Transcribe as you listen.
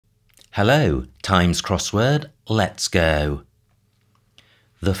Hello, Times Crossword, let's go.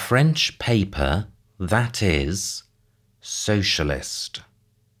 The French paper that is socialist.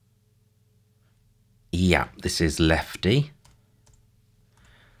 Yeah, this is lefty.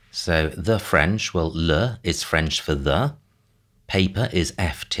 So the French, well, le is French for the. Paper is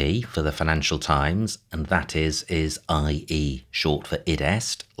FT for the Financial Times, and that is IE, short for id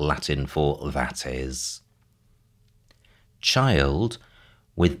est, Latin for that is. Child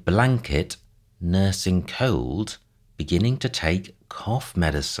with blanket nursing cold, beginning to take cough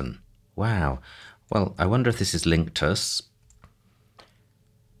medicine. Wow. Well, I wonder if this is linctus.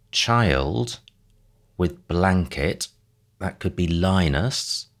 Child with blanket, that could be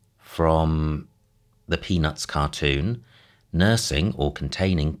Linus from the Peanuts cartoon. Nursing or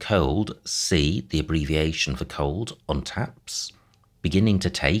containing cold, C, the abbreviation for cold, on taps. Beginning to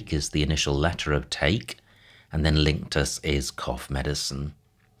take is the initial letter of take, and then linctus is cough medicine.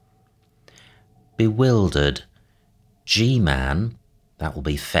 Bewildered, G-man, that will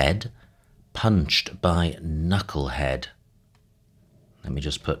be fed, punched by knucklehead. Let me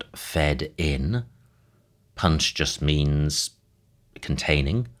just put fed in. Punch just means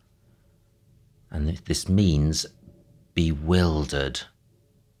containing, and this means bewildered.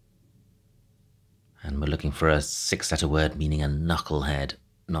 And we're looking for a 6-letter word meaning a knucklehead.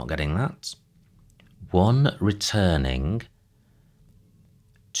 Not getting that. One returning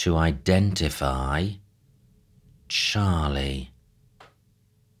to identify Charlie.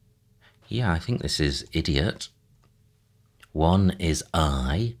 Yeah, I think this is idiot. One is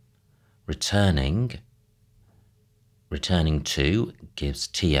I. Returning to gives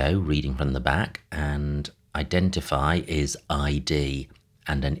TO, reading from the back, and identify is ID,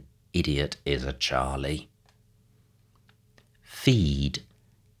 and an idiot is a Charlie. Feed,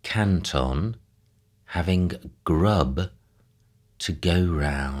 canton, having grub, to go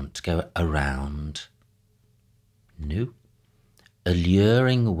around. No.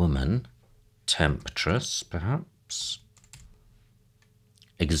 Alluring woman, temptress, perhaps.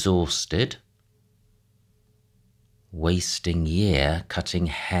 Exhausted. Wasting year, cutting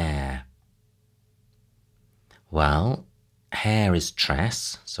hair. Well, hair is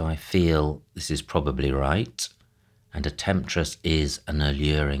tress, so I feel this is probably right. And a temptress is an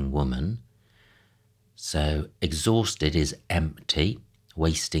alluring woman. So exhausted is empty,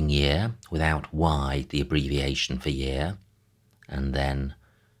 wasting year, without Y, the abbreviation for year. And then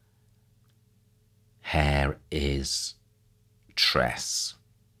hair is tress.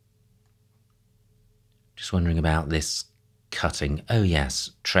 Just wondering about this cutting. Oh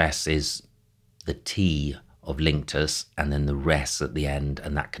yes, tress is the T of linctus and then the res at the end,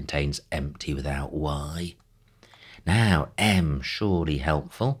 and that contains empty without Y. Now, M, surely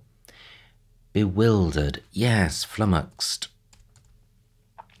helpful. Bewildered, yes, flummoxed.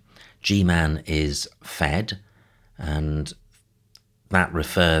 G-man is fed, and that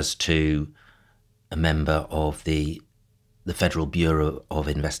refers to a member of the Federal Bureau of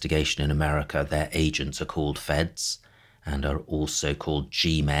Investigation in America. Their agents are called feds and are also called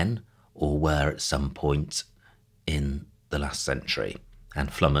G-men, or were at some point in the last century.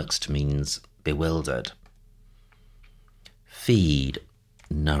 And flummoxed means bewildered. Feed,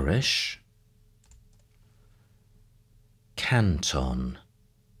 nourish. Canton,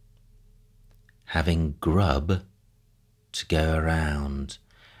 having grub, to go around.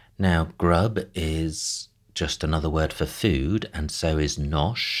 Now, grub is just another word for food, and so is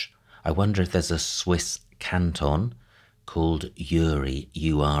nosh. I wonder if there's a Swiss canton called Uri,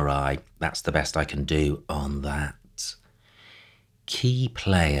 U-R-I. That's the best I can do on that. Key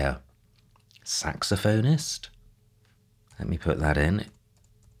player, saxophonist. Let me put that in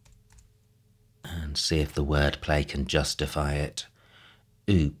and see if the wordplay can justify it.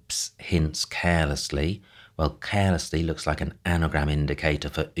 Oops hints carelessly. Well, carelessly looks like an anagram indicator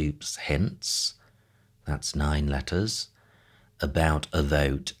for oops hints. That's 9 letters. About a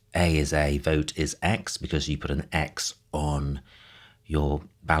vote. A is A, vote is X, because you put an X on your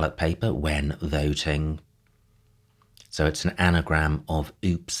ballot paper when voting. So it's an anagram of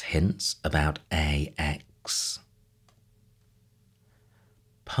oops hints about AX.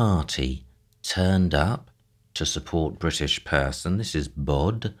 Party, turned up to support British person. This is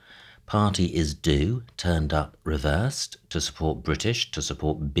bod. Party is do, turned up reversed, to support British, to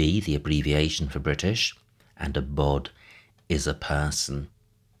support B, the abbreviation for British, and a bod is a person.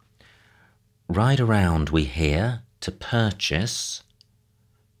 Ride around, we hear, to purchase,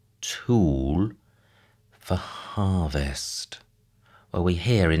 tool, for harvest. Well, we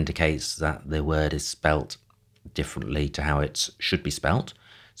hear indicates that the word is spelt differently to how it should be spelt.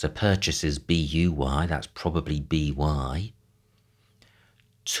 So purchase is B-U-Y, that's probably B-Y.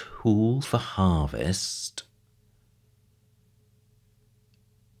 tool for harvest,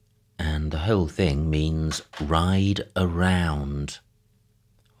 and the whole thing means ride around.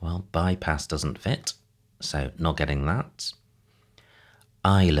 Well, bypass doesn't fit, so not getting that.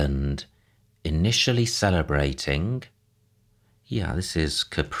 Island, initially celebrating. Yeah, this is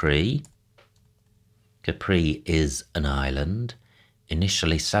Capri. Capri is an island.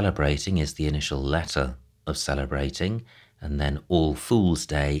 Initially celebrating is the initial letter of celebrating, and then All Fool's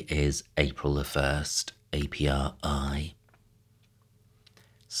Day is April the 1st, APRI.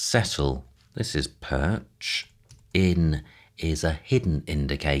 Settle, this is perch. In is a hidden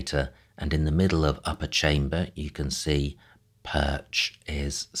indicator, and in the middle of upper chamber you can see perch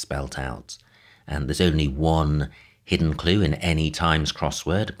is spelt out. And there's only one hidden clue in any Times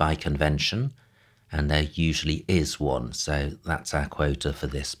crossword by convention, and there usually is one, so that's our quota for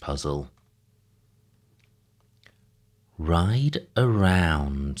this puzzle. Ride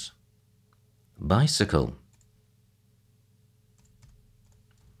around. Bicycle.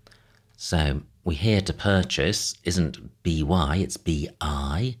 So we hear to purchase isn't BY, it's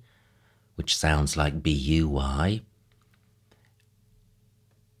BI, which sounds like BUY.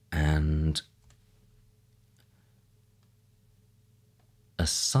 And a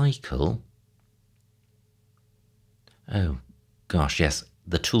cycle. Oh gosh, yes,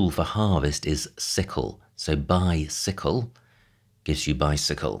 the tool for harvest is sickle. So bicycle gives you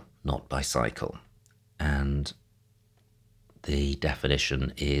bicycle, not bicycle. And the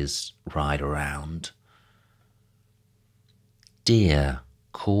definition is ride around. Deer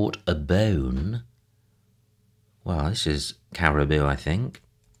caught a bone. Well, this is caribou, I think.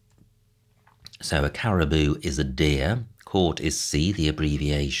 So a caribou is a deer. Caught is C, the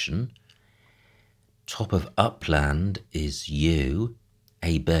abbreviation. Top of upland is U.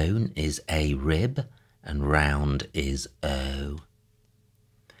 A bone is A rib. And round is O.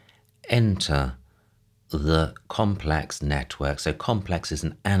 Enter the complex network. So complex is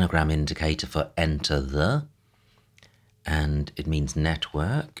an anagram indicator for enter the, and it means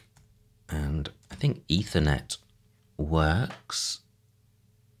network. And I think Ethernet works,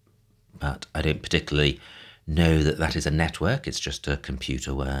 but I don't particularly know that that is a network. It's just a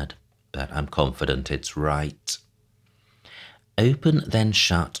computer word, but I'm confident it's right. Open then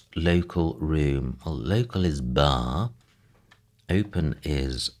shut local room. Well, local is bar. Open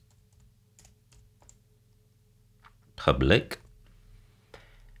is public.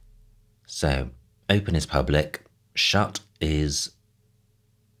 So open is public. Shut is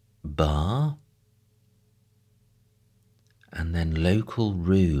bar. And then local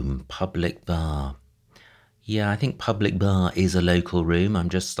room, public bar. Yeah, I think public bar is a local room. I'm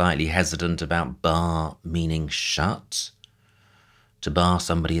just slightly hesitant about bar meaning shut. To bar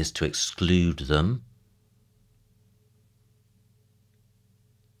somebody is to exclude them.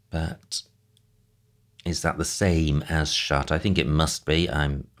 But is that the same as shut? I think it must be.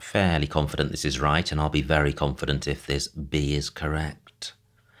 I'm fairly confident this is right, and I'll be very confident if this B is correct.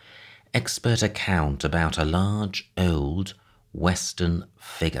 Expert account about a large, old, Western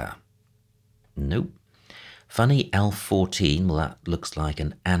figure. Nope. Funny elf 14, well, that looks like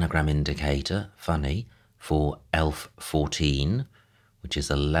an anagram indicator, funny, for elf 14, which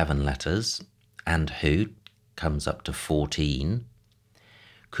is 11 letters, and who comes up to 14.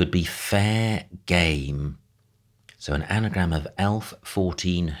 Could be fair game. So an anagram of elf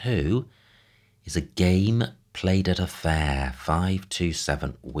 14 who is a game played at a fair.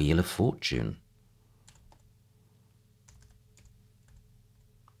 527, Wheel of Fortune.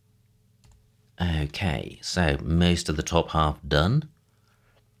 Okay, so most of the top half done.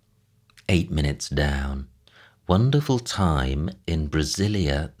 8 minutes down. Wonderful time in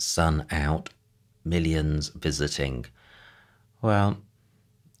Brasilia, sun out, millions visiting. Well,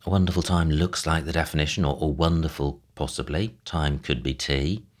 a wonderful time looks like the definition, or wonderful possibly. Time could be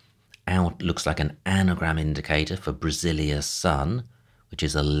T. Out looks like an anagram indicator for Brasilia sun, which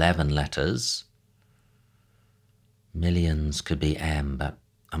is 11 letters. Millions could be M, but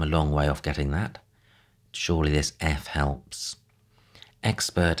I'm a long way off getting that. Surely this F helps.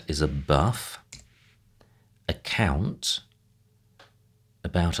 Expert is a buff. Account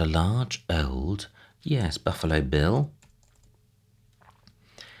about a large old, yes, Buffalo Bill.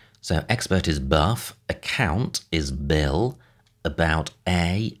 So expert is buff, account is bill, about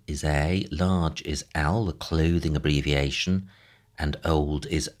A is A, large is L, the clothing abbreviation, and old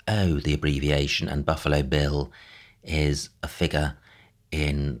is O, the abbreviation, and Buffalo Bill is a figure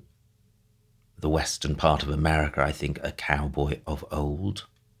in the western part of America, I think, a cowboy of old.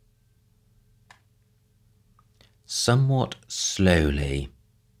 Somewhat slowly.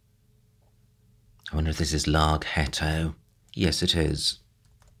 I wonder if this is larghetto. Yes, it is.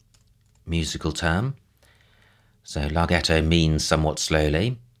 musical term. So larghetto means somewhat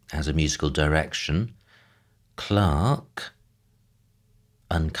slowly, as a musical direction. Clark,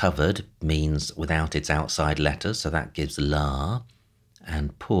 uncovered, means without its outside letters, so that gives la.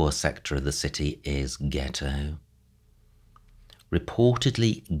 And poor sector of the city is ghetto.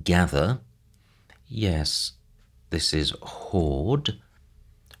 Reportedly gather. Yes, this is hoard.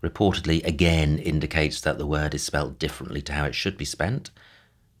 Reportedly again indicates that the word is spelt differently to how it should be spelt.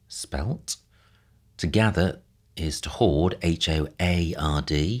 To gather is to hoard,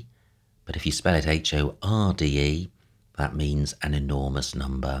 H-O-A-R-D, but if you spell it H-O-R-D-E, that means an enormous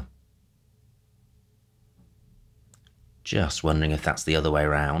number. Just wondering if that's the other way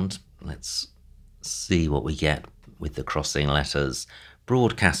around. Let's see what we get with the crossing letters.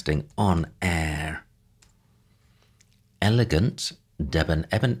 Broadcasting on air. Elegant,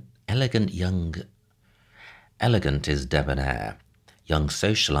 elegant is debonair. Young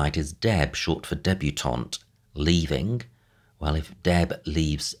socialite is deb, short for debutante. Leaving, well, if deb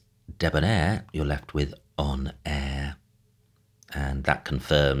leaves debonair, you're left with on air. And that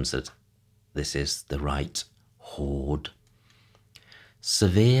confirms that this is the right hoard.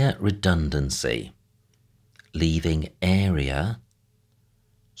 Severe redundancy. Leaving area.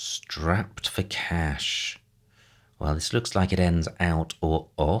 Strapped for cash. Well, this looks like it ends out or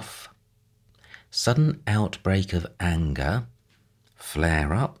off. Sudden outbreak of anger.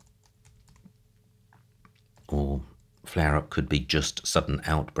 Flare up. Or flare up could be just sudden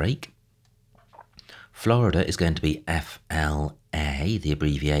outbreak. Florida is going to be FLA, the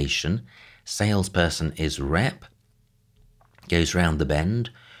abbreviation. Salesperson is rep. Goes round the bend.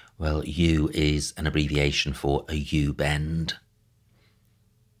 Well, U is an abbreviation for a U-bend.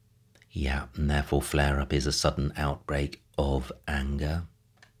 Yeah, and therefore flare-up is a sudden outbreak of anger.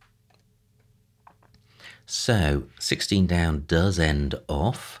 So, 16 down does end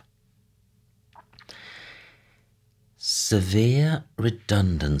off. Severe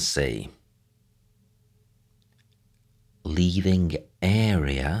redundancy. Leaving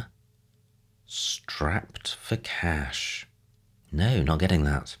area. Strapped for cash. No, not getting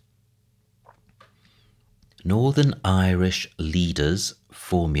that. Northern Irish leaders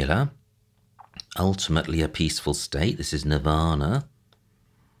formula. Ultimately a peaceful state. This is nirvana,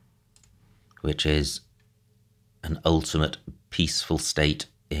 which is an ultimate peaceful state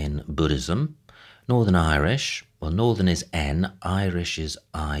in Buddhism. Northern Irish, well, Northern is N, Irish is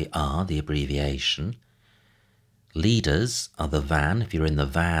IR, the abbreviation. Leaders are the van. If you're in the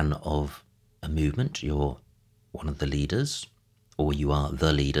van of a movement, you're one of the leaders, or you are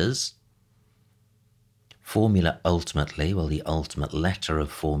the leaders. Formula ultimately, well, the ultimate letter of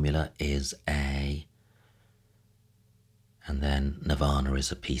formula is A. And then nirvana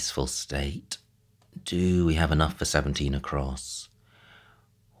is a peaceful state. Do we have enough for 17 across?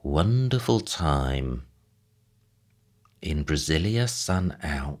 Wonderful time. In Brasilia, sun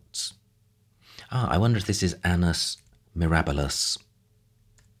out. I wonder if this is Annus Mirabilis.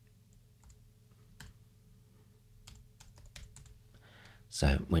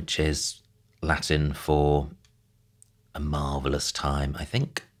 So, which is Latin for a marvellous time, I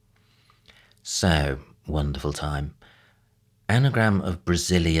think. So, wonderful time. Anagram of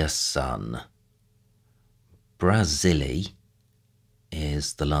Brasilia, sun. Brasili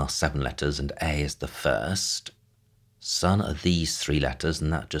is the last 7 letters and A is the first. Sun are these 3 letters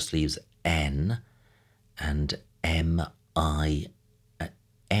and that just leaves N and M-I,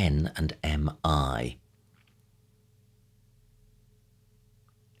 N and M-I.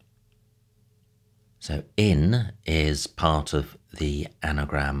 So in is part of the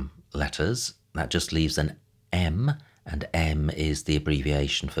anagram letters. That just leaves an M, and M is the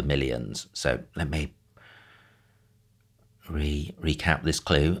abbreviation for millions. So let me recap this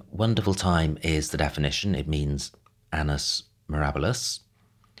clue. Wonderful time is the definition. It means Annus Mirabilis.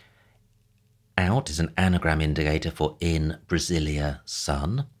 Out is an anagram indicator for in Brasilia,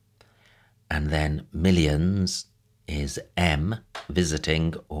 sun. And then millions is M,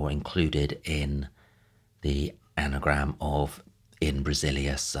 visiting or included in the anagram of in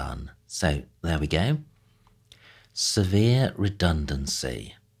Brasilia, sun. So there we go. Severe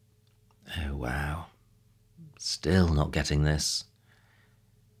redundancy. Oh wow. Still not getting this.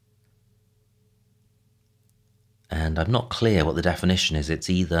 And I'm not clear what the definition is. It's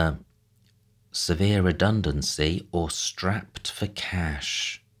either severe redundancy or strapped for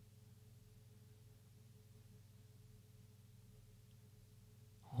cash.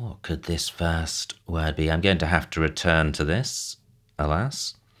 What could this first word be? I'm going to have to return to this,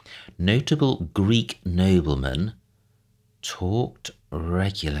 alas. Notable Greek nobleman talked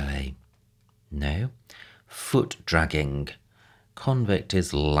regularly. No. Foot dragging. Convict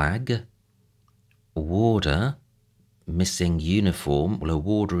is lag. warder, missing uniform. Well, a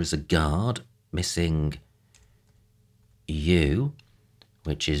warder is a guard, missing U,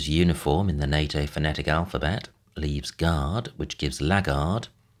 which is uniform in the NATO phonetic alphabet, leaves guard, which gives laggard,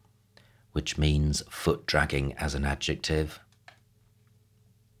 which means foot dragging as an adjective.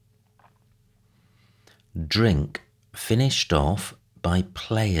 Drink, finished off by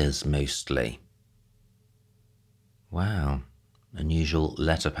players mostly. Wow, unusual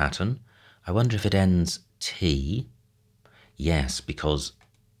letter pattern. I wonder if it ends T. Yes, because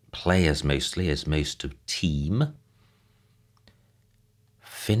players mostly is most of team.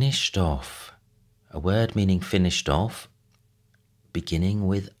 Finished off, a word meaning finished off, beginning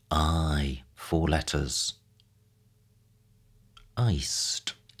with I, 4 letters.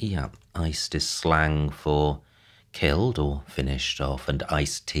 Iced, yeah, iced is slang for killed or finished off, and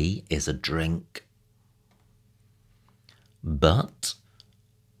iced tea is a drink. But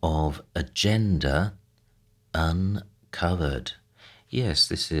of agenda uncovered. Yes,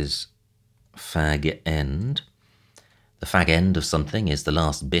 this is fag end. The fag end of something is the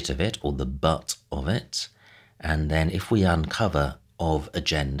last bit of it, or the butt of it. And then if we uncover of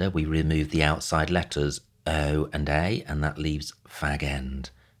agenda, we remove the outside letters O and A, and that leaves fag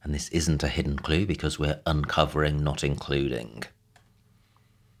end. And this isn't a hidden clue because we're uncovering, not including.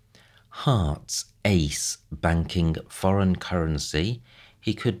 Hearts, ace, banking foreign currency.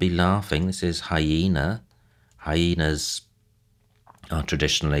 He could be laughing. This is hyena. Hyenas are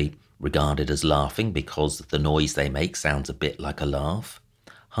traditionally regarded as laughing because the noise they make sounds a bit like a laugh.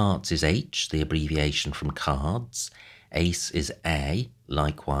 Hearts is H, the abbreviation from cards. Ace is A,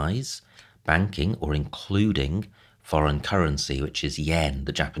 likewise. Banking or including foreign currency, which is yen,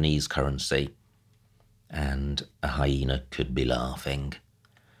 the Japanese currency. And a hyena could be laughing.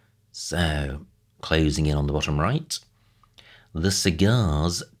 So, closing in on the bottom right. The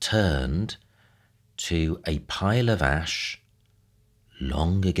cigars turned to a pile of ash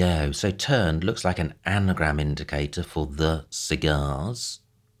long ago. So turned looks like an anagram indicator for the cigars.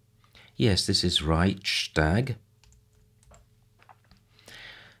 Yes, this is Reichstag.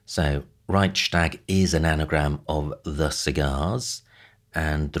 So Reichstag is an anagram of the cigars,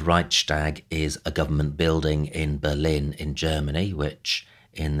 and the Reichstag is a government building in Berlin in Germany, which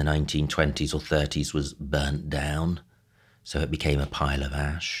in the 1920s or 30s was burnt down, so it became a pile of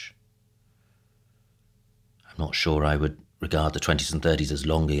ash. I'm not sure I would regard the 20s and 30s as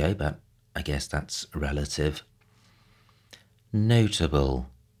long ago, but I guess that's relative. Notable.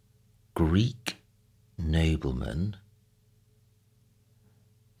 Greek nobleman.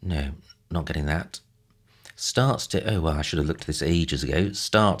 No, not getting that. Starts to, oh well, I should have looked at this ages ago.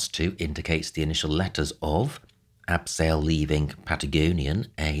 Starts to indicates the initial letters of abseil leaving Patagonian,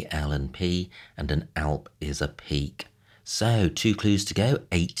 A, L and P, and an Alp is a peak. So 2 clues to go,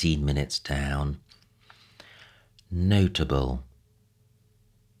 18 minutes down. Notable.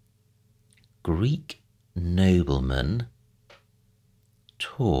 Greek nobleman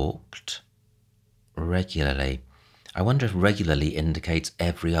talked regularly. I wonder if regularly indicates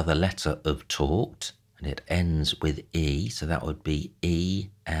every other letter of talked, and it ends with E, so that would be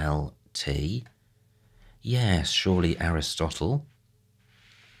E-L-T. Yes, surely Aristotle.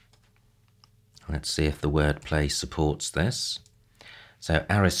 Let's see if the wordplay supports this. So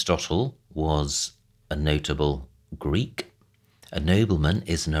Aristotle was a notable Greek. A nobleman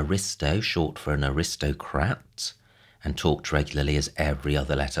is an aristo, short for an aristocrat, and talked regularly as every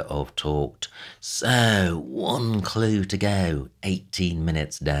other letter of talked. So 1 clue to go, 18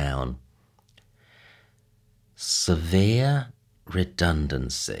 minutes down. Severe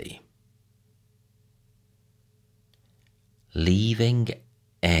redundancy. Leaving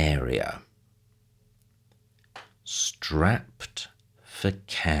area. Strapped for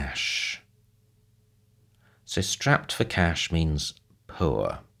cash. So strapped for cash means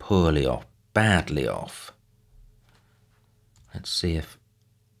poor, poorly off, badly off. Let's see if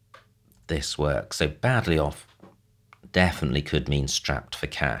this works. So badly off definitely could mean strapped for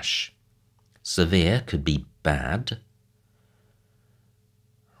cash. Severe could be bad.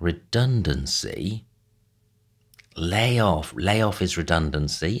 Redundancy. Layoff. Layoff is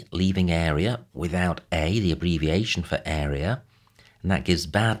redundancy. Leaving area without A, the abbreviation for area. And that gives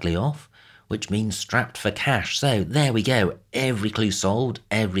badly off, which means strapped for cash. So there we go. Every clue solved.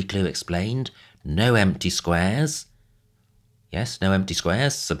 Every clue explained. No empty squares. Yes, no empty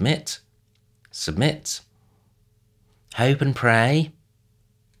squares. Submit. Submit. Hope and pray.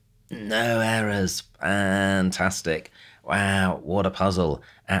 No errors. Fantastic. Wow, what a puzzle.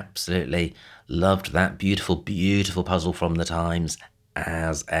 Absolutely loved that beautiful, beautiful puzzle from the Times,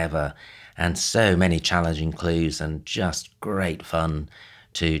 as ever. And so many challenging clues and just great fun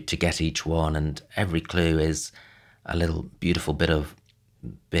to get each one, and every clue is a little beautiful bit of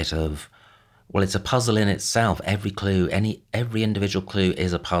well, it's a puzzle in itself. Every clue, every individual clue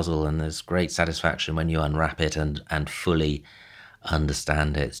is a puzzle, and there's great satisfaction when you unwrap it and fully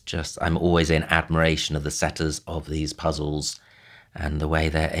understand it. It's just, I'm always in admiration of the setters of these puzzles and the way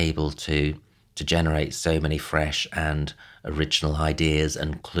they're able to generate so many fresh and original ideas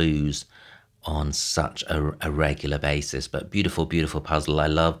and clues on such a regular basis. But beautiful, beautiful puzzle. I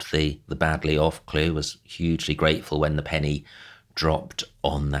loved the badly off clue. Was hugely grateful when the penny dropped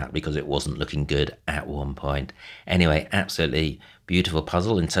on that, because it wasn't looking good at one point. Anyway, absolutely beautiful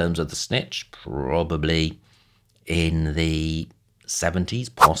puzzle. In terms of the snitch, probably in the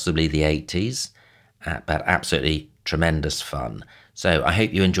 70s, possibly the 80s, but absolutely tremendous fun. So I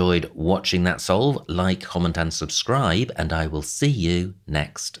hope you enjoyed watching that solve. Like, comment and subscribe, and I will see you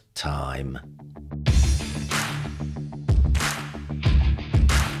next time.